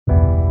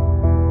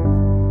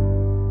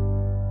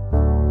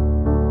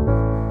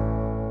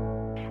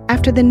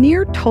After the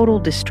near-total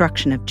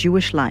destruction of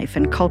Jewish life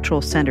and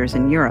cultural centers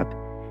in Europe,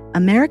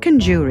 American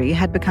Jewry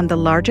had become the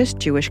largest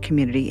Jewish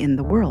community in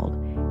the world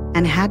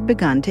and had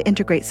begun to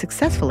integrate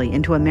successfully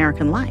into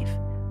American life.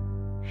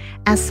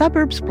 As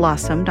suburbs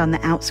blossomed on the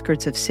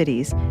outskirts of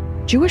cities,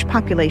 Jewish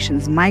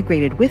populations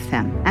migrated with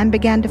them and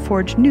began to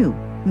forge new,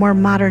 more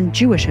modern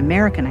Jewish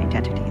American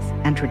identities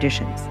and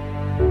traditions.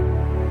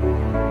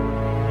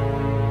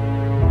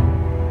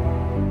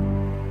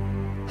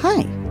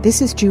 Hi,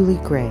 this is Julie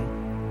Gray,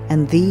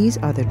 and these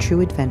are the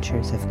true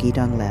adventures of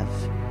Gidon Lev.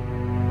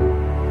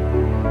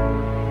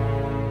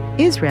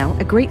 Israel,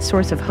 a great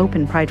source of hope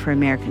and pride for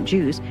American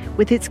Jews,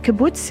 with its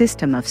kibbutz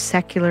system of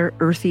secular,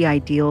 earthy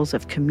ideals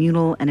of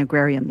communal and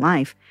agrarian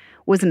life,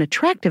 was an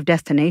attractive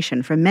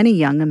destination for many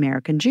young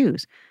American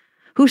Jews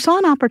who saw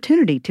an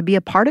opportunity to be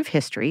a part of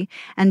history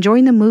and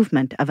join the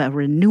movement of a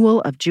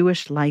renewal of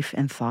Jewish life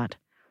and thought.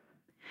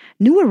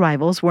 New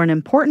arrivals were an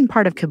important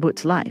part of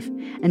kibbutz life,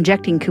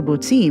 injecting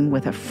kibbutzim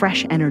with a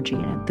fresh energy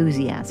and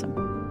enthusiasm.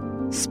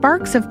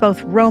 Sparks of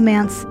both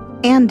romance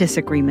and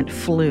disagreement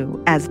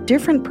flew as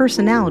different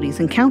personalities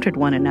encountered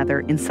one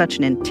another in such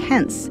an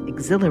intense,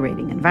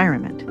 exhilarating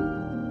environment.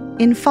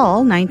 In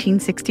fall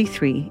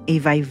 1963, a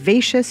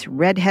vivacious,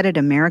 red-headed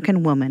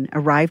American woman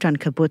arrived on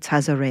kibbutz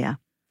Hazoreah.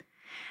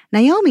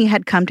 Naomi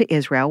had come to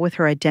Israel with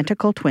her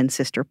identical twin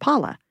sister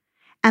Paula,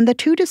 and the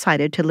two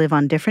decided to live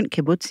on different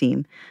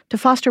kibbutzim to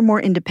foster more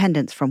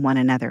independence from one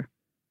another.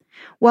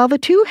 While the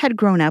two had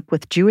grown up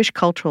with Jewish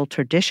cultural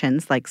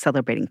traditions like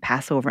celebrating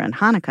Passover and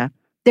Hanukkah,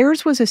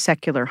 theirs was a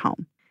secular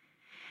home.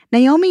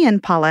 Naomi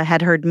and Paula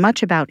had heard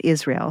much about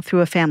Israel through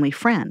a family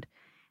friend,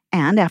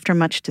 and after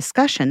much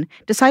discussion,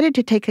 decided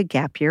to take a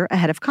gap year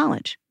ahead of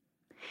college.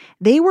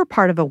 They were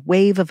part of a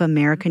wave of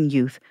American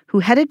youth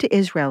who headed to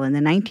Israel in the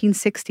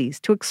 1960s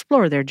to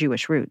explore their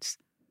Jewish roots.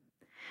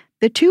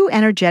 The two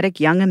energetic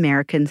young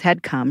Americans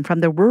had come from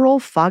the rural,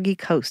 foggy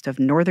coast of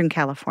Northern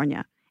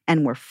California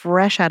and were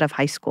fresh out of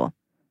high school.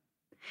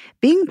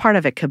 Being part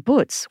of a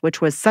kibbutz,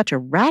 which was such a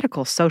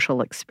radical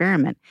social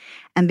experiment,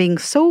 and being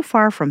so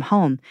far from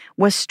home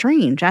was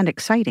strange and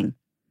exciting.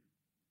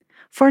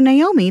 For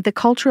Naomi, the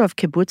culture of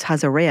kibbutz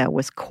Hazoreah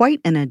was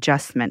quite an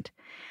adjustment.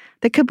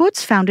 The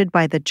kibbutz, founded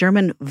by the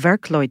German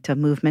Werkleute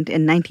movement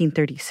in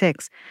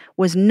 1936,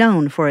 was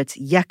known for its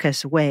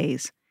yekes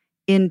ways,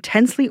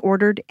 intensely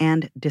ordered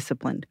and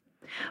disciplined.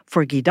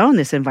 For Gidon,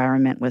 this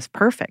environment was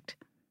perfect.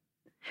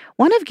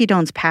 One of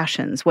Gidon's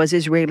passions was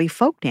Israeli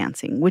folk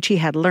dancing, which he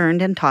had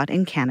learned and taught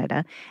in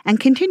Canada and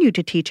continued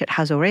to teach at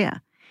Hazoreah,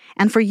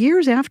 and for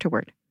years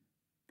afterward.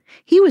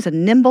 He was a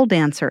nimble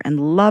dancer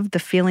and loved the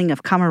feeling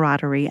of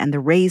camaraderie and the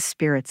raised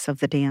spirits of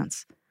the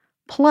dance.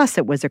 Plus,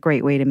 it was a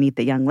great way to meet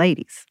the young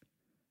ladies.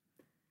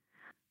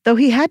 Though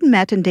he had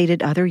met and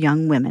dated other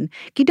young women,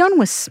 Gidon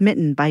was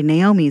smitten by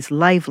Naomi's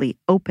lively,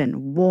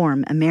 open,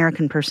 warm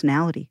American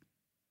personality.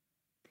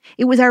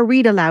 It was our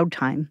read aloud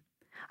time.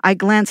 I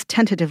glanced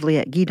tentatively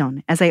at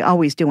Gidon, as I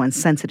always do on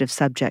sensitive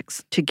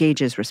subjects, to gauge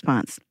his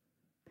response.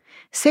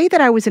 "Say that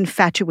I was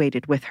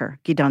infatuated with her,"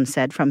 Gidon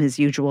said from his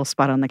usual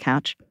spot on the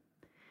couch.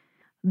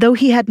 Though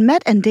he had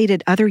met and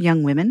dated other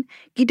young women,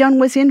 Gidon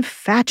was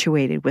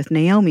infatuated with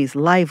Naomi's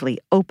lively,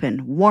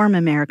 open, warm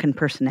American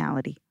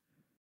personality.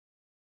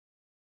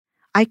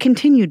 I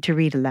continued to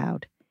read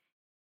aloud.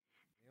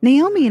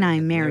 Naomi and I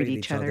married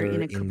each other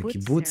in a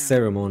kibbutz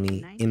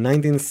ceremony in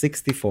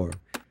 1964,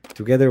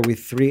 together with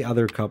 3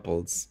 other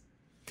couples.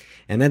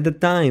 And at the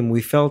time, we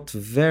felt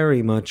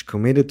very much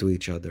committed to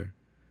each other.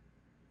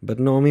 But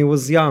Naomi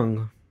was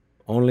young,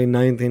 only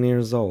 19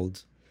 years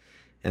old.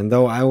 And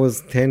though I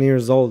was 10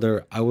 years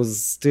older, I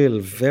was still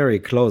very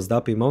closed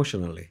up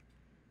emotionally,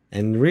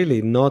 and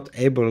really not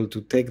able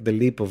to take the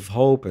leap of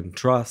hope and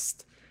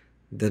trust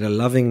that a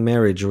loving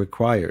marriage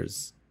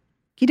requires.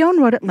 Gidon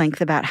wrote at length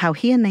about how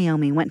he and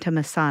Naomi went to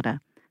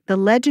Masada, the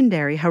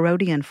legendary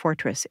Herodian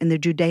fortress in the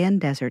Judean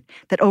desert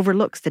that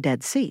overlooks the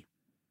Dead Sea.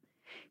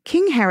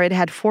 King Herod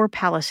had 4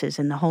 palaces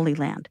in the Holy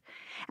Land,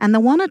 and the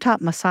one atop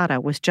Masada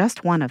was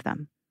just one of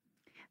them.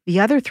 The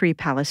other 3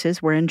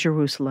 palaces were in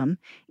Jerusalem,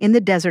 in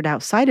the desert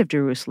outside of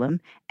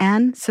Jerusalem,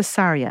 and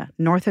Caesarea,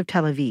 north of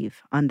Tel Aviv,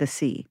 on the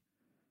sea.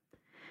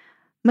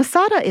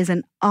 Masada is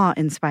an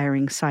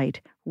awe-inspiring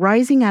sight,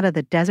 rising out of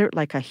the desert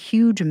like a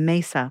huge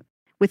mesa,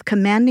 with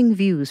commanding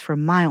views for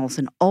miles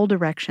in all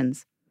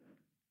directions.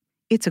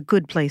 It's a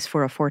good place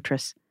for a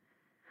fortress.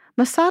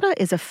 Masada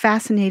is a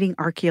fascinating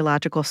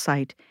archaeological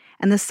site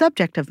and the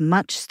subject of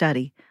much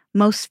study,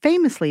 most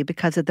famously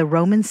because of the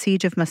Roman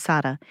siege of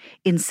Masada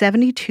in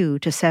 72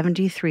 to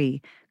 73,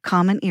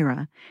 Common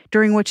Era,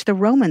 during which the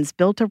Romans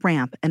built a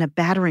ramp and a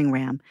battering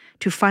ram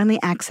to finally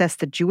access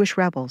the Jewish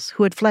rebels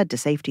who had fled to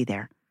safety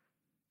there.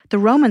 The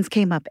Romans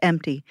came up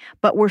empty,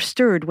 but were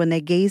stirred when they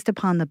gazed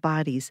upon the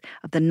bodies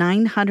of the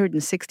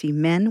 960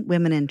 men,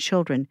 women, and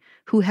children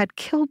who had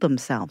killed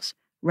themselves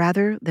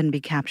rather than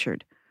be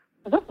captured.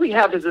 What we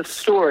have is a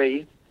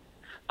story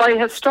by a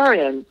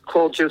historian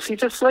called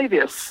Josephus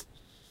Flavius.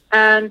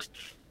 And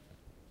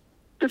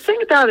the thing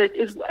about it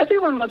is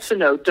everyone wants to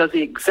know, does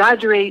he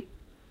exaggerate?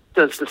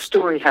 Does the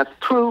story have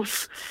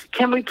proof?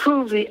 Can we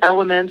prove the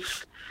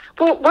elements?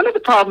 Well, one of the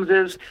problems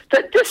is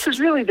that this is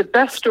really the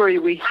best story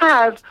we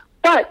have,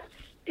 but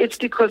it's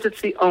because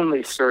it's the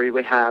only story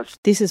we have.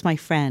 This is my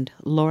friend,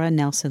 Laura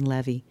Nelson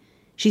Levy.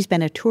 She's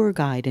been a tour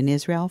guide in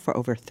Israel for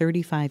over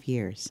 35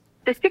 years.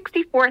 The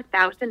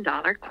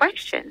 $64,000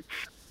 question.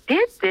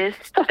 Did this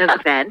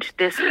event,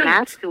 this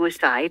mass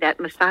suicide at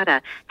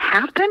Masada,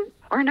 happen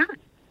or not?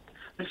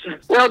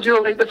 Well,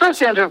 Julie, the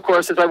first answer, of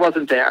course, is I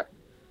wasn't there.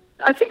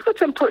 I think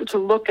what's important to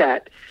look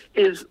at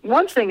is,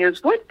 one thing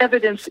is, what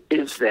evidence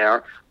is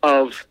there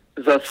of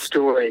the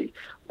story?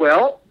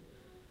 Well,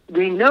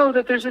 we know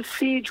that there's a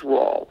siege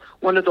wall,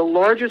 one of the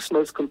largest,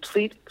 most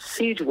complete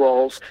siege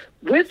walls,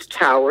 with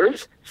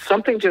towers,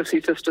 something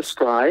Josephus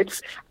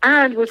describes,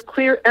 and with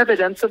clear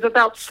evidence of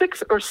about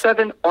 6 or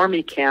 7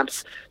 army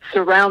camps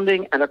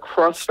surrounding and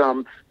across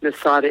from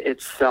Masada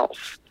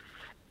itself.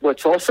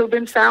 What's also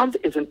been found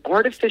is an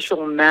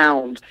artificial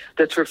mound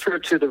that's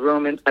referred to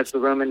as the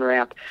Roman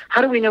ramp.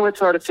 How do we know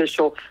it's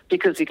artificial?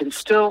 Because you can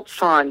still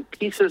find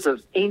pieces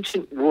of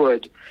ancient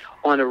wood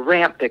on a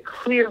ramp that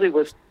clearly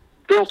was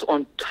built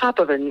on top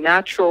of a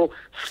natural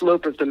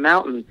slope of the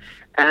mountain.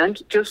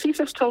 And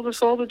Josephus told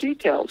us all the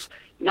details.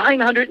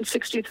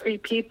 963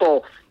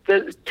 people,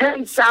 the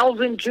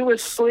 10,000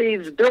 Jewish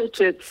slaves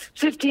built it,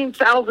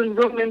 15,000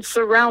 Romans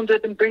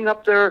surrounded and bring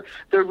up their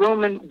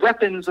Roman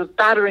weapons of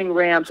battering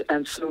rams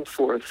and so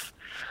forth.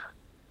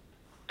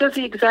 Does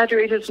he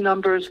exaggerate his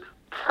numbers?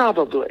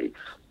 Probably.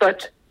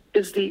 But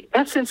is the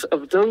essence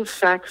of those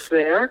facts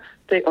there?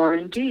 They are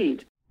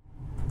indeed.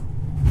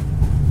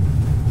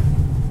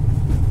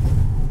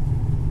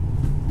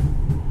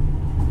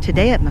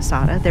 Today at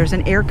Masada, there's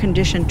an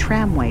air-conditioned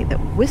tramway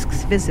that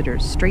whisks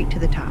visitors straight to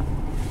the top.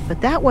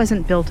 But that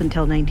wasn't built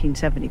until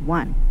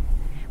 1971.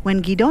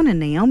 When Gidon and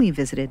Naomi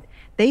visited,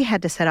 they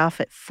had to set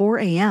off at 4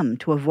 a.m.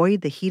 to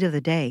avoid the heat of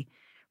the day,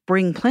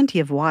 bring plenty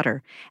of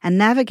water, and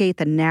navigate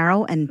the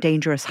narrow and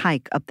dangerous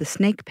hike up the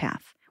snake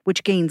path,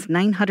 which gains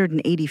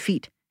 980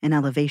 feet in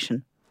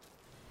elevation.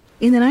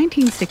 In the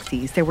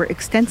 1960s, there were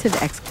extensive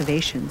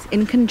excavations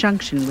in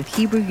conjunction with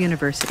Hebrew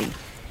University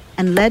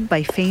and led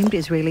by famed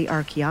Israeli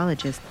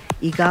archaeologist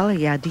Yigal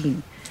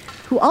Yadin,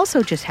 who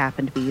also just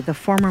happened to be the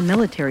former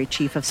military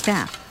chief of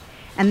staff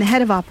and the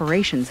head of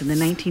operations in the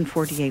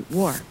 1948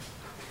 war.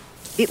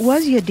 It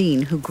was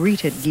Yadin who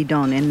greeted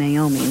Gidon and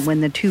Naomi when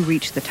the two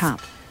reached the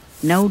top,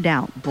 no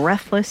doubt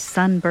breathless,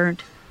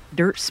 sunburnt,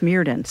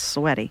 dirt-smeared, and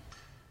sweaty.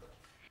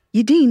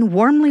 Yadin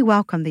warmly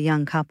welcomed the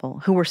young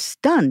couple, who were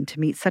stunned to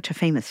meet such a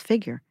famous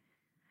figure.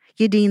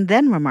 Yadin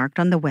then remarked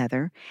on the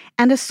weather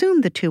and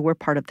assumed the two were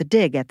part of the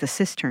dig at the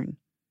cistern.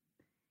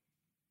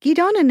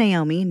 Gidon and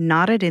Naomi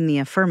nodded in the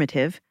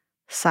affirmative,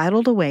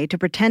 sidled away to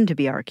pretend to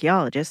be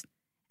archaeologists,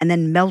 and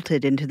then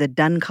melted into the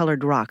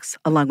dun-colored rocks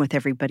along with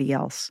everybody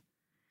else.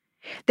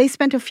 They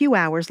spent a few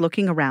hours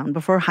looking around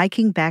before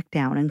hiking back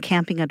down and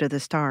camping under the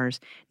stars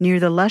near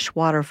the lush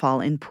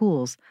waterfall and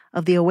pools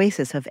of the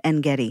oasis of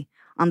En-Gedi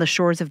on the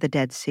shores of the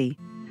Dead Sea.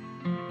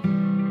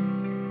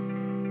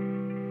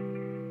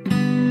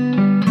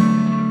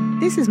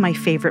 This is my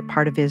favorite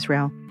part of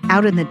Israel,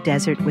 out in the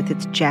desert with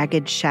its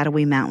jagged,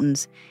 shadowy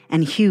mountains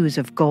and hues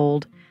of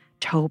gold,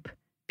 taupe,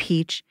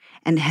 peach,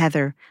 and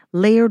heather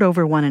layered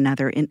over one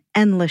another in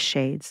endless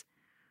shades.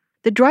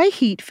 The dry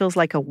heat feels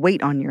like a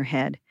weight on your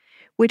head,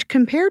 which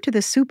compared to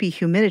the soupy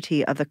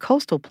humidity of the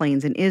coastal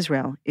plains in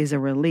Israel is a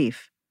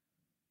relief.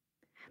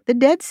 The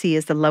Dead Sea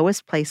is the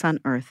lowest place on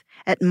Earth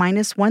at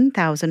minus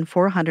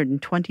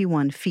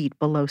 1,421 feet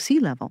below sea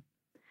level.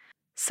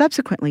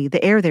 Subsequently,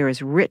 the air there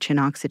is rich in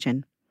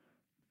oxygen.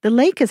 The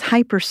lake is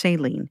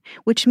hypersaline,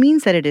 which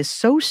means that it is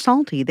so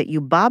salty that you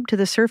bob to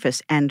the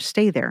surface and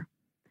stay there.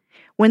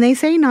 When they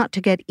say not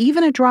to get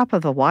even a drop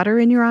of the water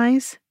in your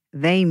eyes,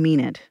 they mean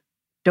it.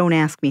 Don't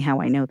ask me how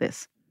I know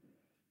this.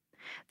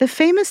 The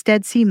famous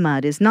Dead Sea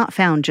mud is not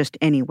found just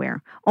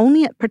anywhere,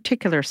 only at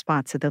particular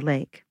spots of the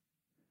lake.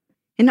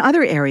 In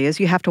other areas,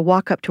 you have to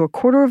walk up to a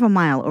quarter of a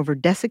mile over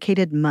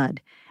desiccated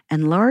mud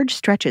and large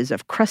stretches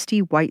of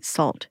crusty white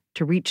salt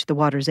to reach the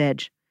water's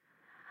edge.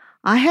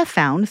 I have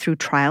found, through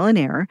trial and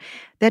error,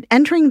 that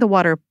entering the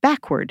water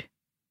backward,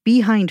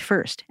 behind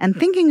first, and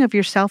thinking of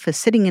yourself as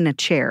sitting in a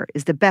chair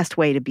is the best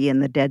way to be in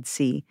the Dead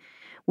Sea,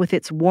 with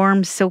its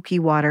warm, silky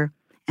water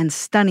and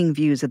stunning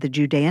views of the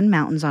Judean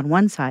mountains on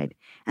one side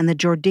and the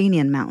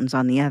Jordanian mountains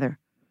on the other.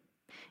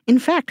 In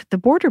fact, the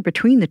border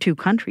between the two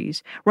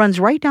countries runs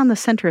right down the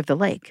center of the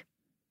lake.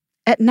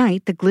 At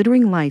night, the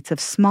glittering lights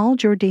of small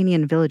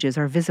Jordanian villages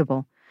are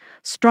visible,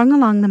 strung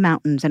along the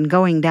mountains and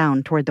going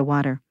down toward the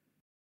water.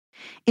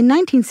 In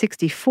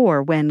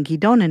 1964, when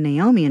Gidon and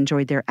Naomi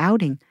enjoyed their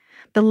outing,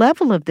 the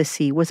level of the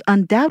sea was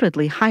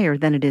undoubtedly higher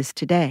than it is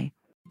today.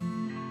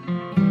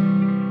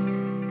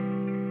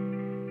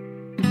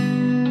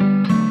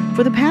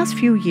 For the past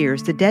few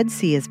years, the Dead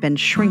Sea has been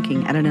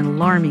shrinking at an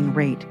alarming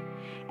rate,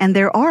 and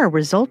there are,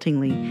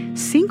 resultingly,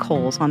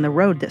 sinkholes on the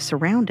road that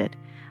surround it,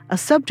 a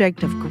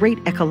subject of great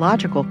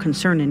ecological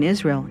concern in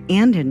Israel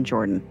and in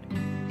Jordan,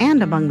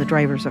 and among the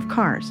drivers of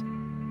cars.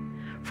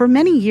 For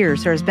many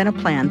years, there has been a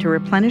plan to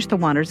replenish the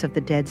waters of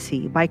the Dead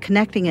Sea by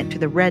connecting it to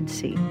the Red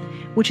Sea,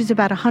 which is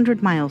about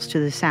 100 miles to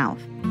the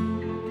south.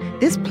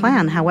 This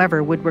plan,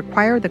 however, would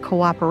require the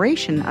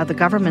cooperation of the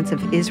governments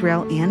of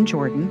Israel and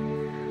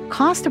Jordan,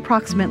 cost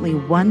approximately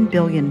 $1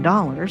 billion,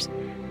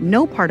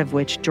 no part of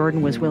which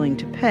Jordan was willing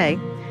to pay,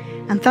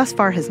 and thus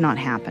far has not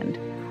happened,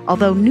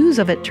 although news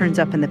of it turns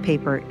up in the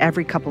paper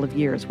every couple of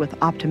years with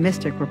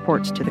optimistic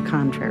reports to the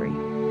contrary.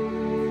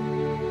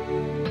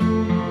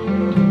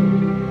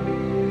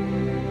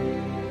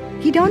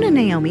 Gidon and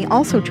Naomi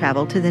also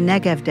traveled to the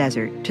Negev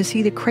desert to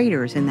see the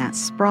craters in that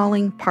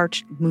sprawling,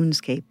 parched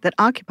moonscape that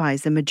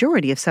occupies the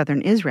majority of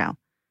southern Israel.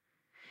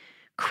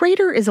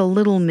 Crater is a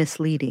little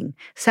misleading,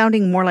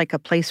 sounding more like a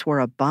place where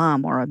a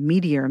bomb or a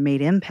meteor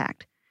made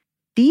impact.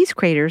 These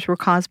craters were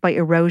caused by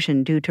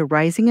erosion due to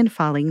rising and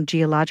falling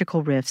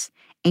geological rifts,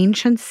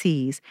 ancient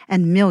seas,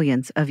 and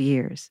millions of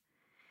years.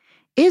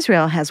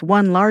 Israel has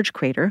one large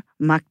crater,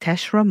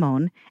 Maktesh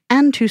Ramon,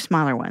 and two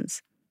smaller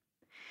ones.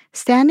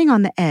 Standing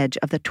on the edge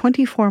of the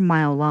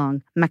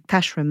 24-mile-long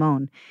Maktesh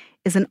Ramon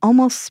is an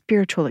almost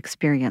spiritual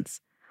experience.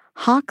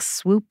 Hawks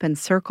swoop and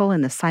circle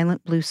in the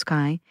silent blue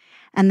sky,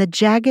 and the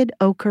jagged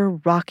ochre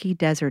rocky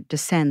desert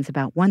descends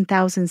about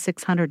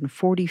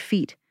 1,640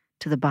 feet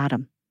to the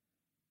bottom.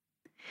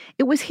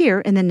 It was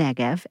here in the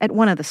Negev, at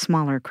one of the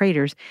smaller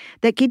craters,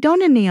 that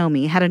Gidon and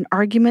Naomi had an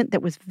argument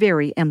that was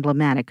very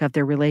emblematic of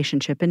their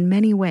relationship in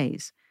many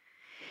ways.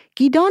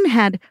 Gidon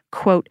had,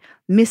 quote,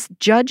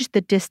 misjudged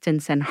the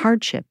distance and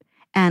hardship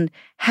and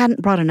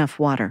hadn't brought enough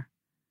water,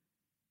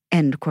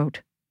 end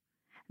quote.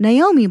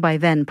 Naomi, by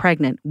then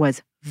pregnant,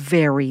 was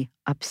very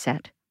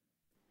upset.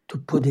 To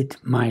put it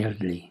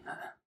mildly,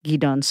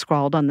 Gidon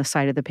scrawled on the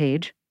side of the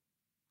page.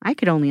 I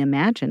could only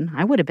imagine.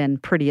 I would have been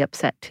pretty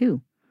upset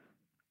too.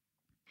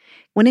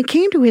 When it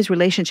came to his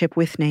relationship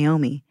with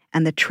Naomi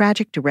and the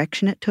tragic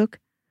direction it took,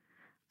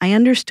 I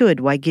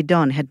understood why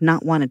Gidon had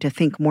not wanted to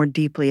think more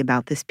deeply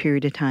about this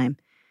period of time.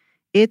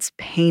 It's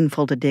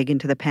painful to dig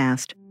into the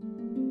past.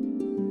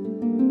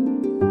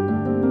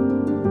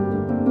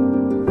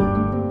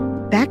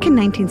 Back in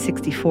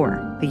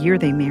 1964, the year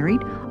they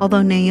married,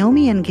 although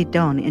Naomi and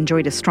Gidon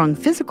enjoyed a strong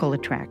physical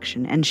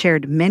attraction and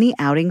shared many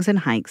outings and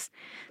hikes,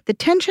 the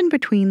tension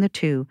between the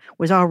two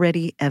was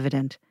already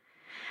evident.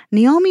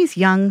 Naomi's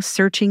young,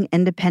 searching,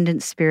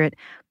 independent spirit,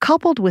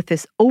 coupled with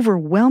this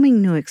overwhelming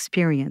new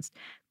experience,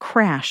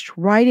 crashed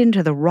right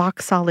into the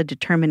rock-solid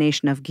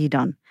determination of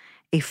Gidon,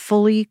 a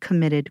fully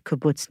committed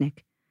kibbutznik.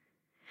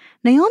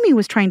 Naomi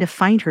was trying to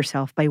find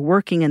herself by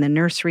working in the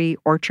nursery,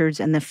 orchards,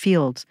 and the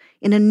fields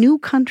in a new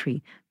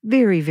country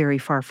very, very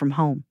far from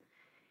home.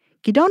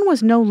 Gidon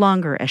was no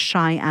longer a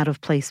shy,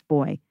 out-of-place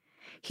boy.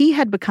 He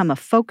had become a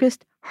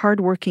focused,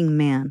 hard-working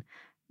man,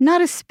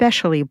 not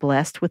especially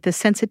blessed with the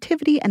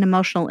sensitivity and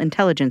emotional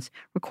intelligence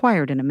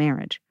required in a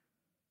marriage.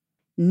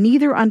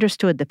 Neither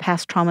understood the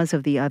past traumas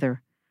of the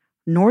other,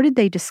 nor did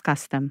they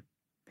discuss them.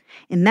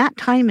 In that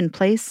time and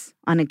place,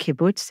 on a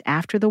kibbutz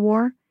after the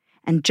war,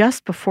 and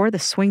just before the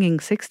swinging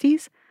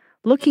 60s,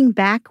 looking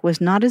back was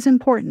not as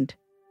important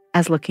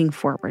as looking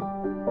forward.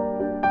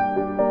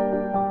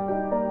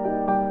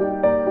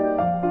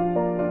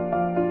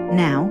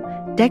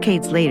 Now,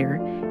 decades later,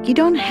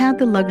 Gidon had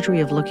the luxury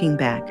of looking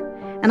back,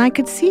 and I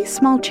could see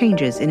small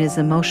changes in his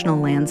emotional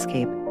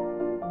landscape.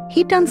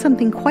 He'd done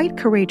something quite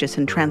courageous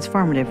and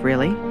transformative,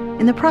 really,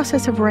 in the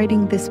process of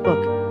writing this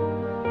book.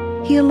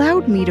 He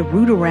allowed me to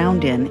root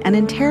around in and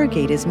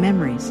interrogate his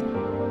memories.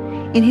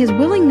 In his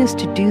willingness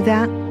to do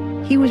that,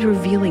 he was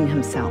revealing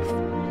himself.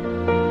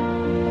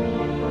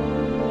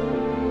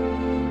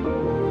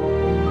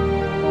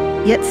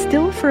 Yet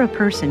still, for a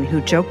person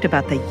who joked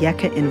about the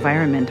Yeka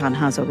environment on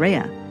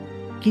Hazorea,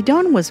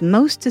 Gidon was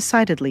most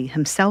decidedly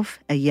himself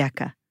a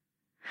Yeka.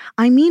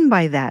 I mean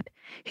by that,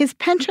 his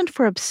penchant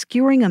for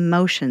obscuring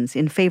emotions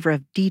in favor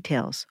of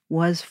details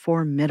was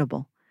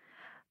formidable.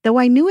 Though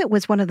I knew it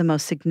was one of the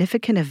most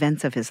significant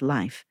events of his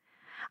life,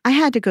 I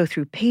had to go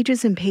through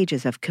pages and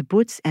pages of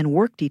kibbutz and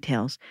work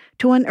details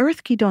to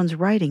unearth Gidon's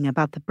writing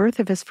about the birth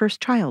of his first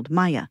child,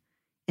 Maya,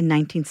 in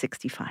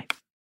 1965.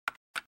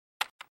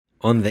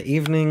 On the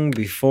evening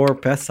before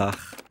Pesach,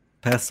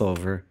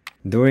 Passover,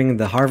 during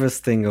the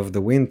harvesting of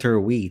the winter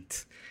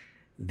wheat,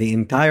 the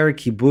entire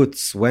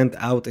kibbutz went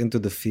out into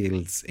the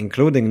fields,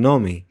 including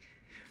Nomi,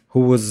 who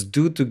was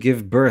due to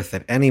give birth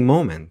at any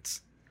moment.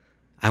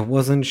 I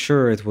wasn't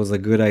sure it was a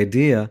good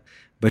idea,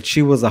 but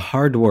she was a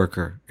hard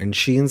worker, and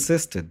she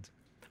insisted.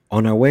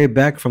 On our way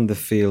back from the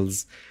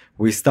fields,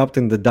 we stopped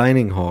in the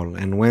dining hall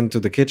and went to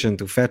the kitchen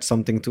to fetch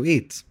something to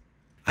eat.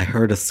 I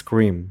heard a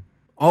scream.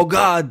 "Oh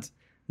God!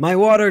 My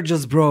water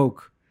just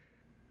broke!"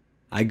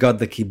 I got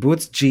the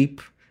kibbutz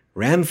jeep,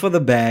 ran for the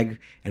bag,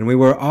 and we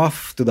were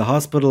off to the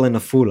hospital in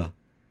Afula.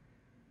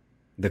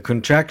 The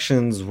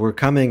contractions were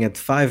coming at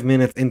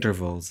 5-minute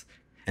intervals,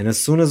 and as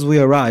soon as we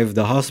arrived,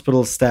 the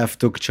hospital staff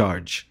took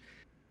charge.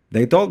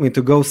 They told me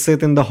to go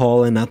sit in the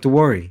hall and not to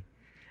worry.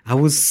 I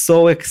was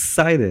so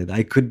excited,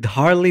 I could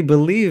hardly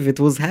believe it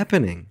was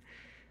happening.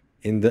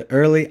 In the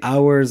early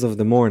hours of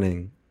the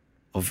morning,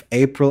 of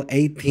April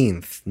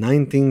 18th,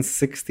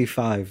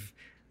 1965,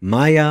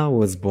 Maya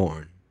was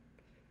born.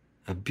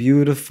 A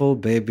beautiful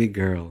baby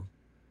girl.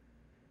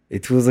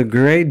 It was a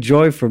great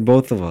joy for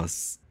both of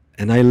us,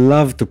 and I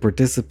loved to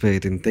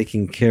participate in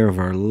taking care of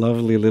our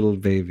lovely little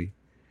baby.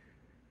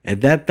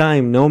 At that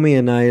time, Naomi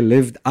and I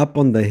lived up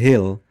on the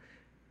hill,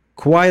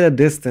 quite a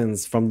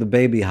distance from the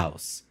baby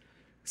house.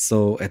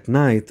 So at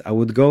night, I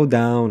would go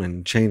down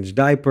and change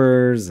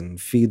diapers and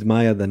feed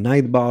Maya the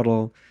night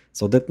bottle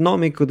so that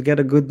Naomi could get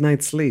a good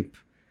night's sleep.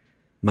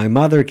 My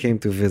mother came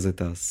to visit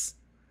us.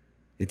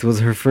 It was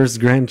her first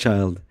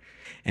grandchild,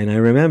 and I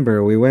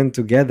remember we went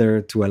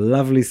together to a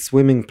lovely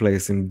swimming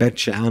place in Bet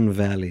She'an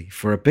Valley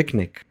for a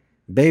picnic.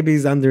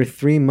 Babies under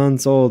 3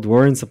 months old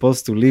weren't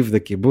supposed to leave the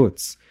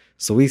kibbutz,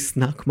 so we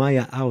snuck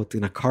Maya out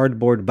in a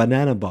cardboard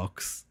banana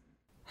box.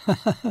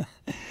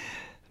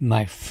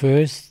 My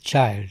first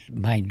child,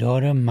 my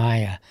daughter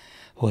Maya,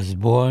 was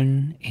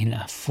born in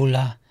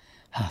Afula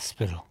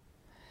Hospital.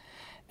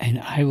 And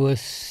I was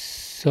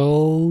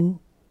so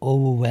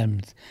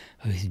overwhelmed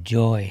with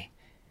joy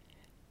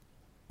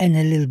and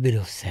a little bit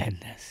of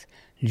sadness.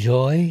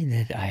 Joy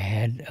that I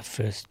had a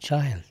first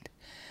child.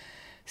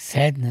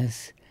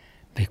 Sadness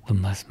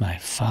because my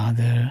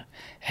father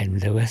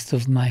and the rest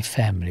of my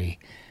family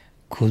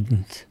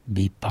couldn't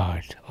be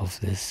part of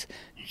this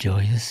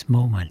joyous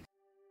moment.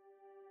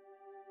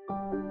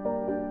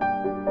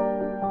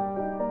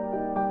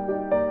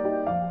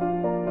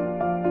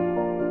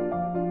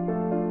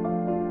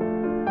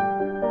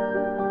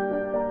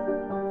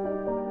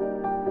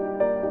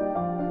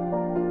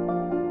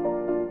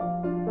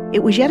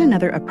 It was yet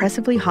another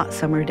oppressively hot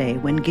summer day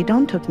when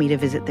Gidon took me to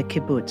visit the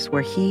kibbutz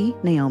where he,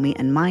 Naomi,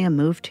 and Maya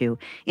moved to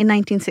in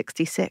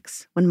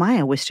 1966, when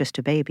Maya was just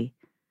a baby.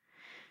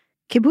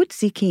 Kibbutz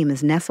Zikim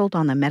is nestled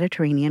on the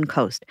Mediterranean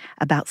coast,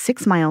 about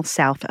 6 miles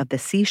south of the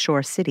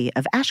seashore city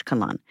of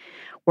Ashkelon,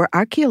 where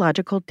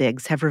archaeological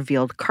digs have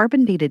revealed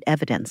carbon-dated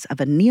evidence of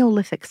a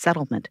Neolithic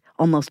settlement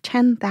almost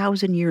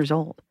 10,000 years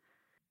old.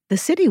 The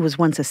city was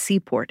once a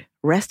seaport,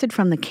 wrested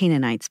from the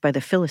Canaanites by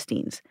the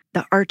Philistines,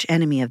 the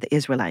arch-enemy of the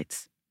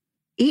Israelites.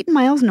 8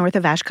 miles north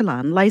of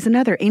Ashkelon lies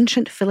another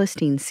ancient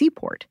Philistine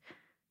seaport,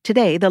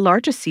 today the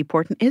largest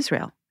seaport in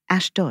Israel,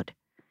 Ashdod.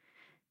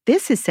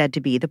 This is said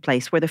to be the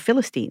place where the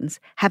Philistines,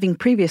 having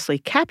previously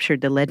captured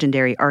the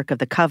legendary Ark of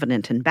the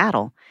Covenant in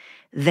battle,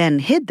 then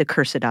hid the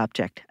cursed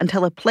object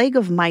until a plague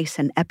of mice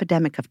and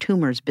epidemic of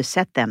tumors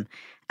beset them,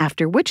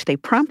 after which they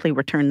promptly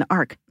returned the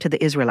Ark to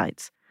the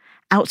Israelites.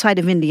 Outside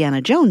of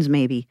Indiana Jones,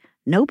 maybe,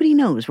 nobody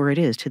knows where it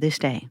is to this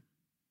day.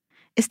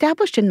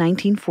 Established in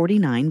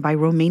 1949 by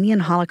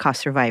Romanian Holocaust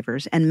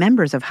survivors and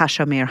members of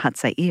Hashomer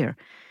Hatzair,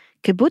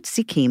 Kibbutz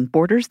Zikim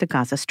borders the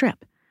Gaza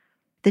Strip.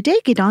 The day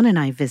Gidon and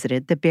I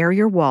visited, the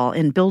barrier wall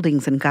and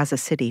buildings in Gaza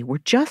City were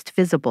just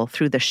visible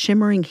through the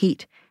shimmering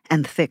heat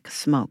and thick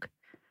smoke.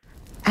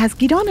 As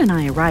Gidon and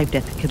I arrived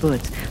at the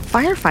kibbutz,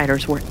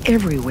 firefighters were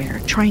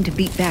everywhere trying to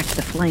beat back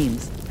the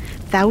flames.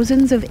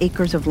 Thousands of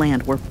acres of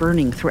land were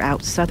burning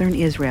throughout southern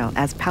Israel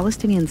as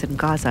Palestinians in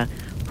Gaza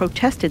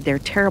protested their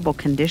terrible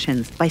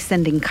conditions by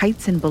sending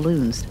kites and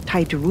balloons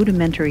tied to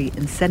rudimentary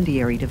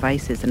incendiary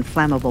devices and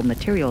flammable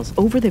materials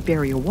over the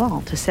barrier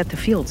wall to set the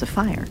fields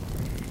afire.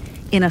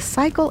 In a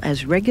cycle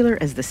as regular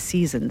as the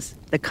seasons,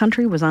 the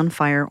country was on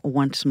fire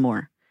once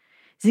more.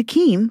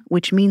 Zikim,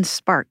 which means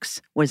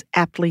sparks, was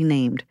aptly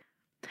named.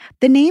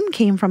 The name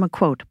came from a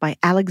quote by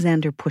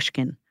Alexander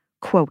Pushkin,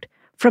 quote,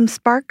 "From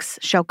sparks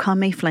shall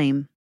come a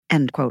flame,"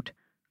 end quote.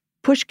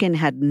 Pushkin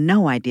had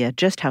no idea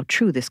just how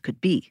true this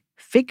could be,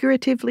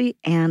 figuratively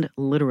and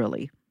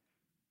literally.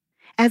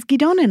 As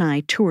Gidon and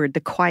I toured the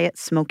quiet,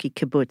 smoky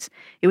kibbutz,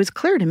 it was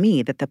clear to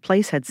me that the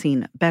place had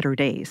seen better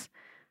days.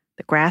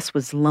 The grass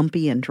was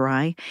lumpy and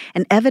dry,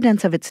 and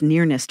evidence of its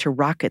nearness to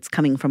rockets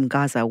coming from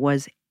Gaza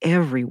was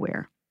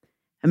everywhere.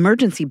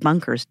 Emergency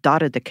bunkers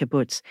dotted the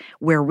kibbutz,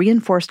 where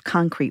reinforced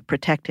concrete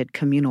protected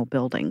communal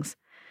buildings.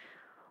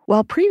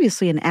 While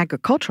previously an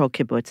agricultural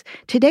kibbutz,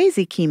 today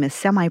Zikim is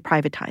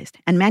semi-privatized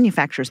and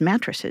manufactures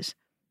mattresses.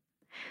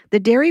 The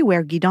dairy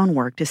where Gidon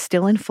worked is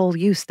still in full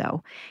use,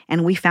 though,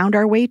 and we found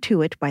our way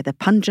to it by the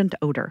pungent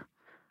odor.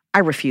 I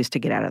refused to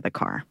get out of the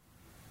car.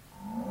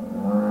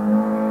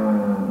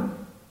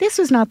 This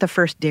was not the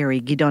first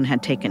dairy Gidon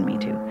had taken me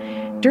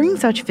to. During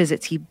such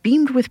visits, he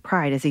beamed with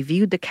pride as he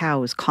viewed the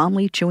cows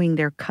calmly chewing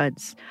their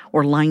cuds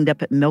or lined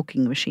up at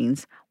milking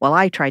machines, while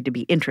I tried to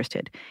be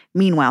interested,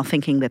 meanwhile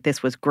thinking that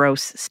this was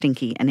gross,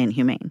 stinky, and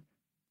inhumane.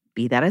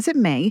 Be that as it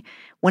may,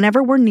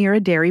 whenever we're near a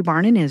dairy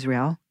barn in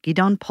Israel,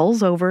 Gidon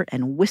pulls over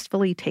and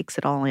wistfully takes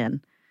it all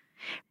in.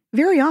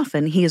 Very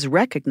often, he is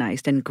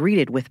recognized and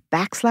greeted with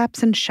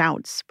backslaps and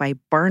shouts by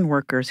barn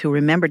workers who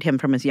remembered him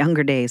from his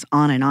younger days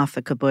on and off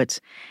the kibbutz,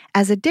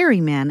 as a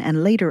dairyman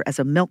and later as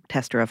a milk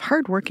tester of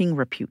hard-working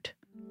repute.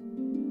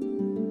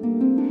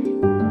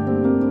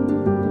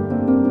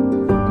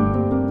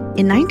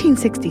 In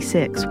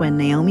 1966, when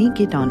Naomi,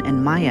 Gidon,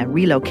 and Maya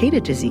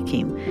relocated to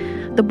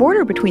Zikim, the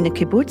border between the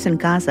kibbutz and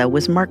Gaza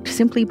was marked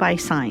simply by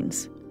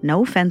signs.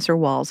 No fence or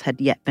walls had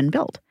yet been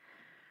built.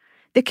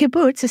 The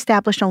kibbutz,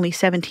 established only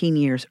 17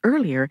 years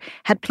earlier,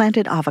 had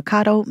planted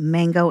avocado,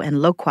 mango,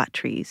 and loquat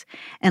trees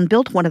and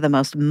built one of the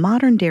most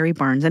modern dairy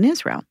barns in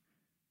Israel.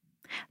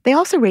 They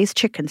also raised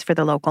chickens for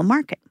the local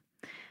market.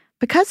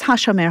 Because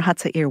Hashomer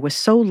Hatzair was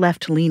so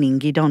left-leaning,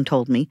 Gidon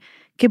told me,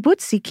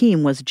 Kibbutz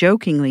Zikim was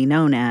jokingly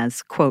known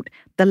as, quote,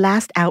 the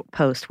last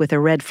outpost with a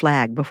red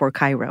flag before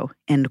Cairo,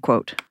 end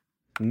quote.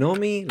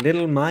 Nomi,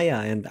 little Maya,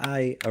 and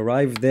I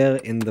arrived there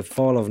in the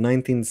fall of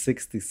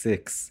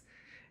 1966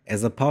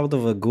 as a part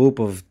of a group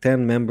of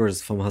 10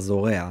 members from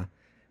Hazorea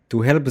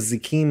to help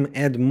Zikim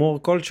add more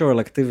cultural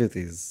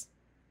activities.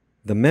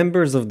 The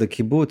members of the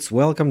kibbutz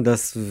welcomed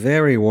us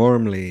very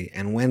warmly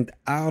and went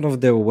out of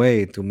their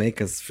way to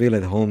make us feel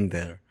at home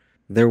there.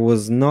 There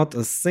was not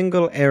a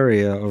single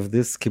area of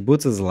this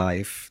kibbutz's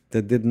life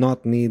that did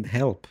not need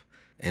help,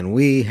 and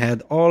we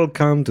had all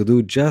come to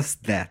do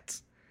just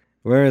that.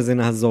 Whereas in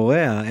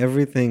Hazorea,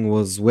 everything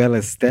was well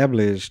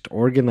established,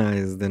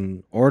 organized,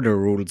 and order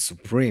ruled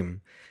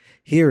supreme.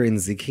 Here in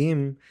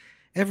Zikim,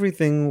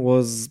 everything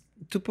was,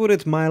 to put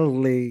it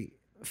mildly,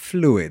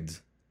 fluid.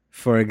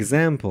 For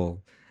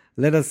example,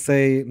 let us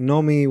say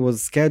Nomi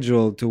was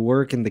scheduled to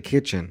work in the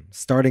kitchen,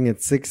 starting at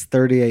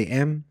 6:30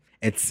 a.m.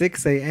 At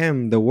 6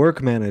 a.m., the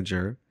work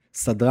manager,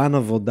 Sadran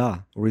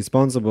Avoda,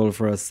 responsible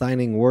for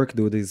assigning work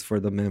duties for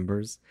the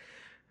members,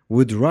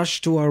 would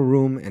rush to our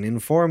room and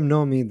inform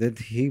Nomi that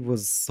he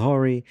was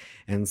sorry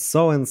and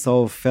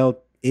so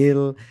felt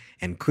ill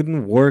and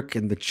couldn't work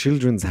in the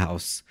children's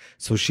house,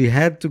 so she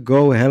had to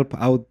go help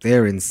out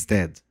there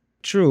instead.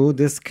 True,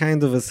 this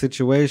kind of a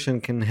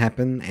situation can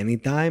happen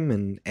anytime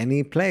and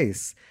any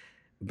place,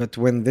 but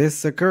when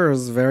this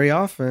occurs very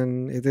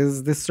often, it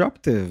is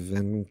disruptive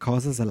and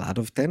causes a lot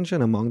of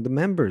tension among the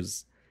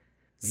members.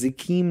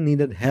 Zikim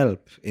needed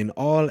help in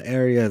all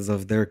areas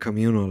of their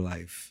communal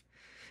life,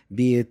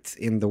 be it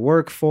in the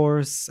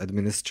workforce,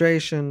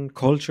 administration,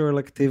 cultural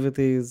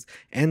activities,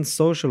 and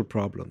social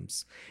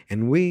problems,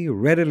 and we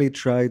readily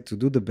tried to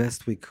do the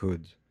best we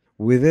could.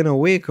 Within a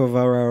week of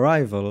our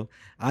arrival,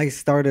 I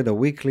started a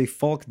weekly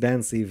folk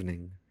dance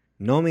evening.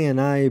 Nomi and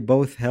I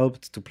both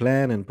helped to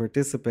plan and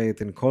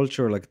participate in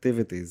cultural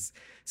activities,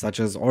 such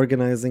as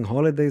organizing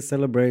holiday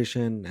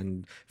celebration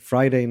and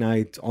Friday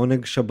night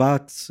Oneg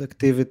Shabbat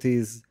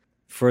activities.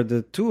 For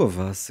the two of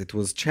us, it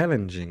was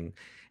challenging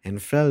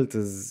and felt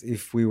as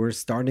if we were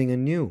starting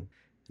anew,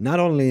 not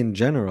only in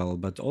general,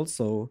 but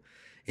also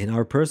in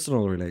our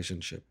personal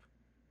relationship,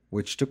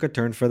 which took a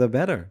turn for the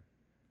better.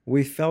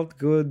 We felt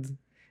good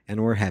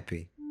and were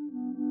happy.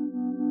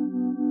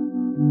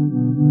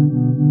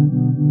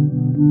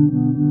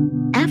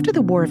 After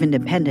the War of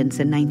Independence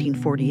in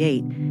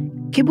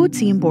 1948,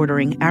 kibbutzim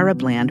bordering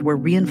Arab land were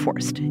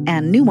reinforced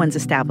and new ones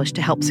established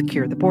to help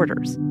secure the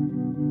borders.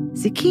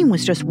 Zikim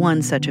was just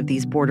one such of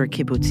these border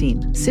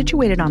kibbutzim,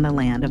 situated on the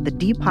land of the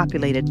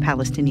depopulated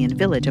Palestinian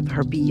village of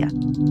Harbiya.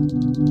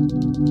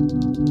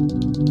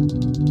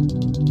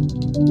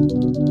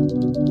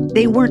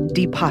 They weren't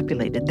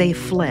depopulated, they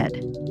fled,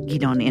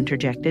 Gidon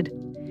interjected.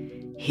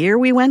 Here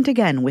we went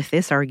again with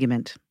this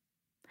argument.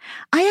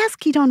 I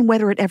asked Gidon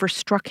whether it ever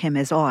struck him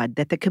as odd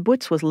that the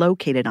kibbutz was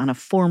located on a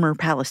former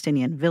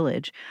Palestinian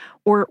village,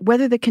 or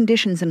whether the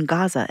conditions in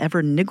Gaza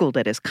ever niggled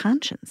at his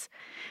conscience.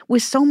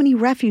 With so many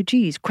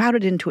refugees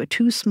crowded into a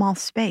too small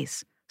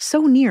space,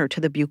 so near to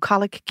the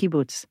bucolic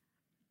kibbutz.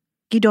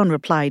 Gidon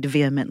replied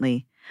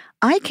vehemently,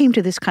 I came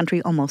to this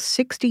country almost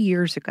 60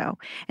 years ago,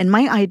 and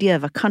my idea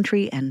of a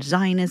country and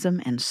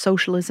Zionism and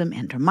socialism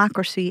and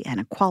democracy and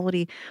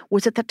equality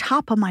was at the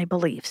top of my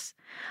beliefs.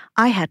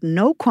 I had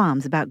no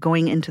qualms about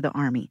going into the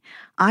army.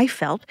 I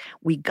felt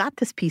we got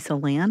this piece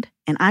of land,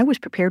 and I was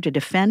prepared to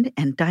defend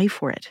and die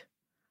for it.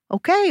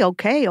 Okay,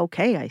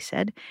 I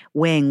said,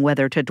 weighing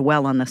whether to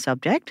dwell on the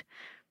subject.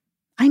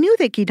 I knew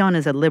that Gidon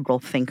is a liberal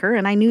thinker,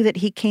 and I knew that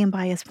he came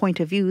by his point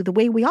of view the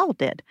way we all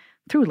did,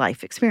 through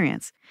life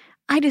experience.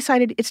 I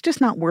decided it's just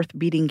not worth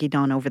beating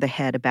Gidon over the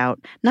head about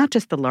not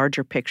just the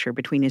larger picture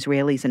between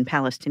Israelis and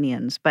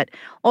Palestinians, but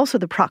also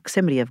the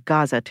proximity of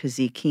Gaza to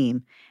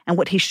Zikim and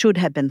what he should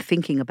have been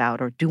thinking about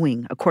or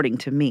doing, according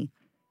to me.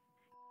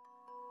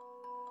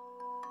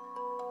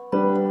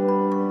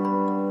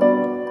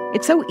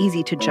 It's so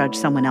easy to judge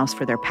someone else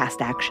for their past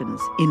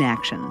actions,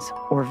 inactions,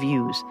 or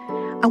views.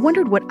 I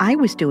wondered what I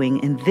was doing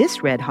in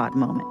this red-hot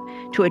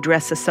moment to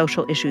address the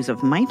social issues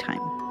of my time.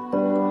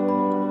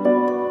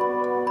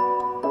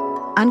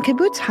 On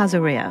Kibbutz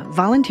Hazorea,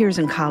 volunteers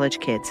and college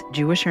kids,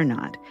 Jewish or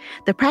not,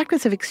 the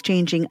practice of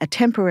exchanging a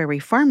temporary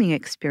farming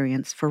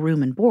experience for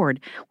room and board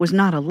was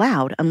not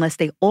allowed unless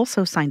they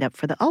also signed up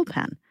for the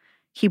Ulpan,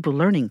 Hebrew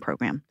learning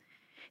program.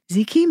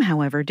 Zikim,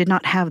 however, did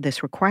not have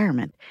this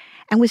requirement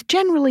and was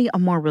generally a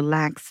more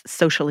relaxed,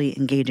 socially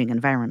engaging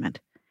environment.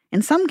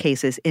 In some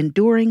cases,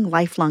 enduring,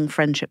 lifelong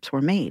friendships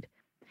were made.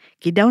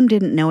 Gidon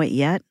didn't know it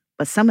yet,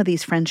 but some of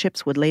these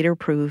friendships would later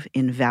prove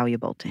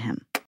invaluable to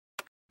him.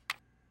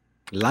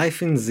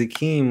 Life in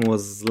Zikim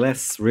was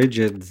less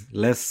rigid,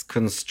 less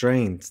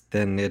constrained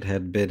than it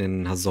had been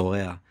in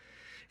Hazorea.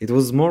 It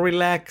was more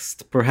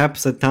relaxed,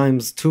 perhaps at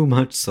times too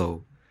much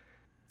so.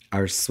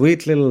 Our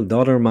sweet little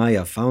daughter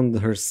Maya found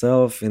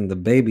herself in the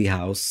baby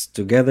house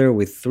together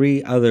with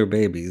 3 other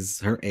babies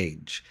her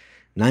age,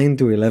 9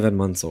 to 11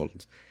 months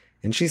old,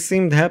 and she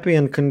seemed happy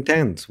and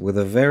content with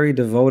a very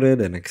devoted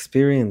and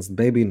experienced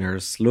baby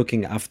nurse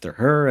looking after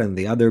her and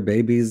the other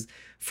babies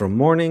from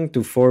morning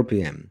to 4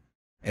 p.m.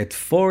 At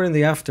 4 in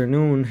the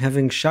afternoon,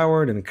 having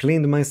showered and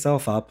cleaned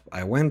myself up,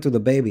 I went to the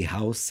baby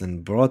house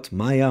and brought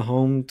Maya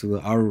home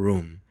to our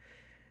room.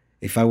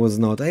 If I was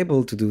not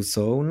able to do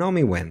so,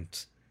 Nomi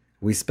went.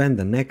 We spent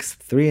the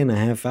next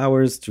 3.5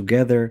 hours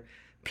together,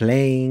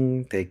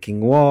 playing, taking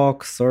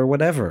walks, or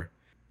whatever.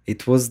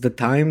 It was the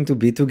time to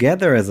be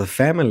together as a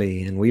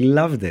family, and we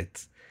loved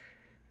it.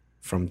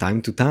 From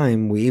time to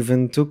time, we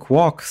even took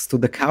walks to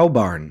the cow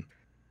barn.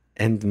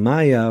 And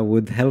Maya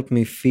would help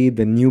me feed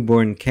the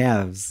newborn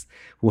calves,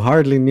 who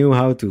hardly knew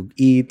how to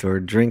eat or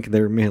drink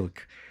their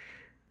milk.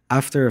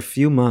 After a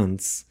few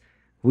months,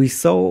 we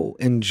so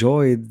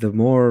enjoyed the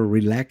more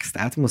relaxed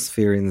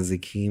atmosphere in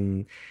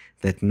Zikim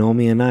that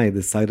Nomi and I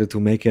decided to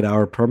make it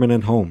our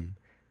permanent home,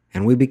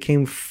 and we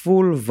became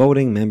full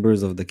voting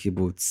members of the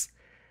kibbutz.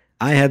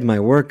 I had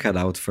my work cut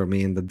out for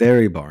me in the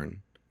dairy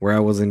barn, where I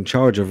was in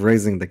charge of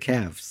raising the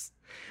calves,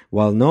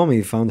 while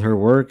Nomi found her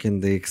work in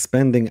the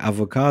expanding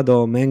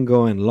avocado,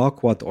 mango, and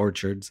loquat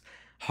orchards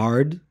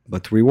hard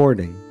but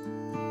rewarding.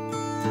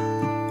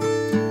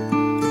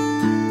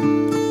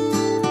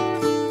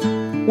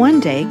 One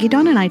day,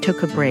 Gidon and I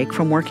took a break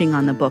from working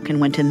on the book and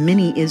went to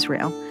Mini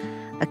Israel,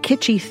 a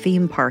kitschy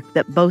theme park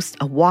that boasts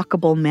a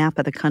walkable map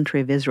of the country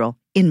of Israel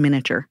in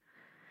miniature.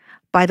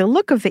 By the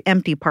look of the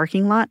empty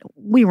parking lot,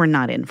 we were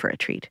not in for a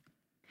treat.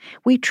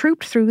 We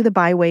trooped through the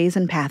byways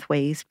and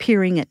pathways,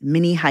 peering at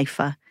Mini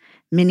Haifa,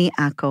 Mini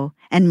Akko,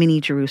 and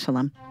Mini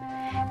Jerusalem.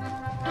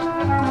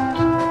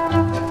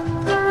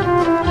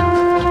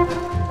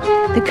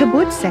 The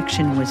kibbutz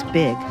section was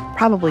big,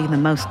 probably the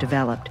most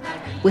developed,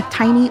 with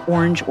tiny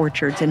orange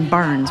orchards and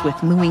barns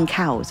with mooing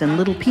cows and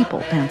little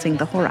people dancing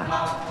the hora.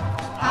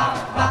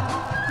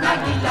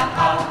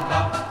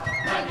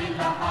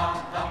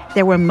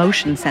 There were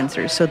motion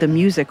sensors, so the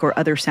music or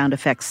other sound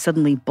effects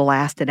suddenly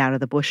blasted out of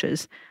the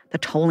bushes. The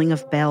tolling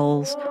of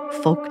bells,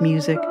 folk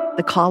music,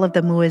 the call of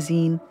the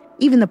muezzin,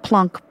 even the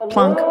plunk,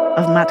 plunk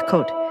of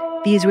matkot,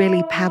 the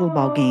Israeli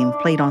paddleball game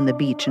played on the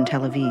beach in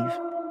Tel Aviv.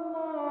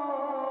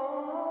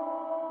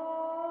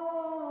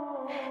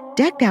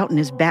 Decked out in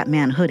his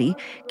Batman hoodie,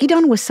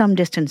 Gidon was some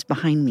distance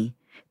behind me,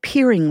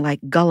 peering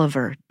like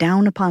Gulliver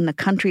down upon the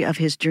country of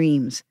his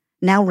dreams,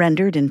 now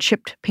rendered in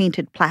chipped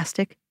painted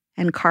plastic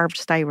and carved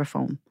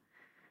styrofoam.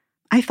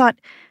 I thought,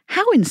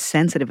 how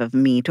insensitive of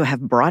me to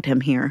have brought him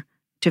here,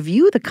 to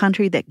view the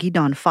country that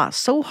Gidon fought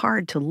so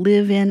hard to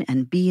live in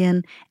and be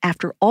in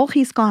after all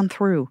he's gone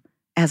through,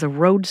 as a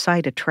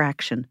roadside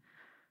attraction.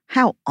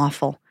 How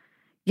awful,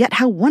 yet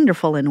how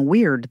wonderful and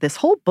weird this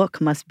whole book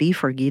must be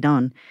for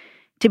Gidon,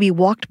 to be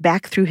walked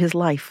back through his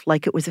life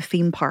like it was a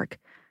theme park.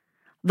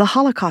 The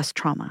Holocaust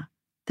trauma,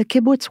 the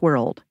kibbutz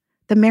world,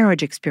 the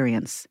marriage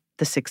experience,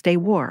 the 6-Day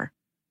War.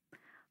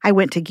 I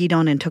went to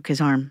Gidon and took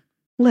his arm.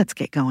 Let's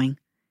get going.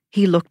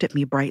 He looked at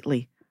me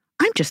brightly.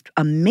 I'm just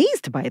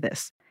amazed by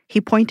this.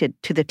 He pointed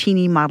to the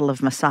teeny model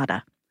of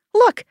Masada.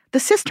 Look, the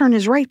cistern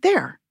is right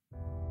there.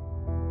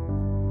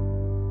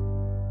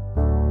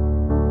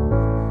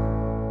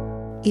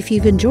 If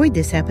you've enjoyed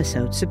this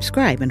episode,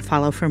 subscribe and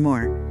follow for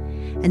more.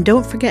 And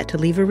don't forget to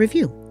leave a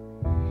review.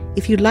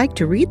 If you'd like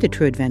to read The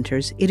True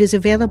Adventures, it is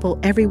available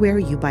everywhere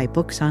you buy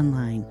books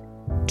online.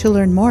 To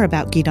learn more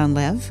about Gidon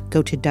Lev,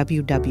 go to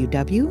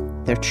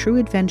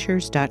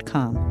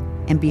www.thetrueadventures.com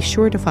and be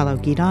sure to follow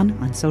Gidon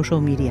on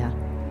social media.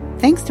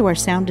 Thanks to our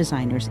sound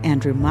designers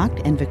Andrew Macht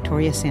and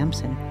Victoria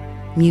Sampson.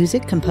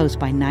 Music composed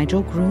by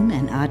Nigel Groom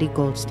and Adi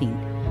Goldstein.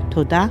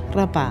 Toda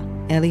Rabba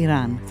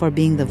Eliran for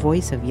being the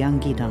voice of young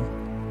Gidon.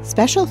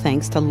 Special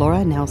thanks to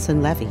Laura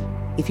Nelson Levy.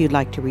 If you'd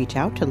like to reach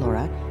out to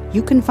Laura,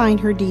 you can find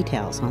her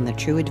details on the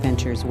True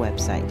Adventures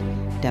website,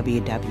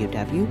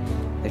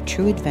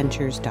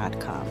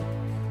 www.thetrueadventures.com.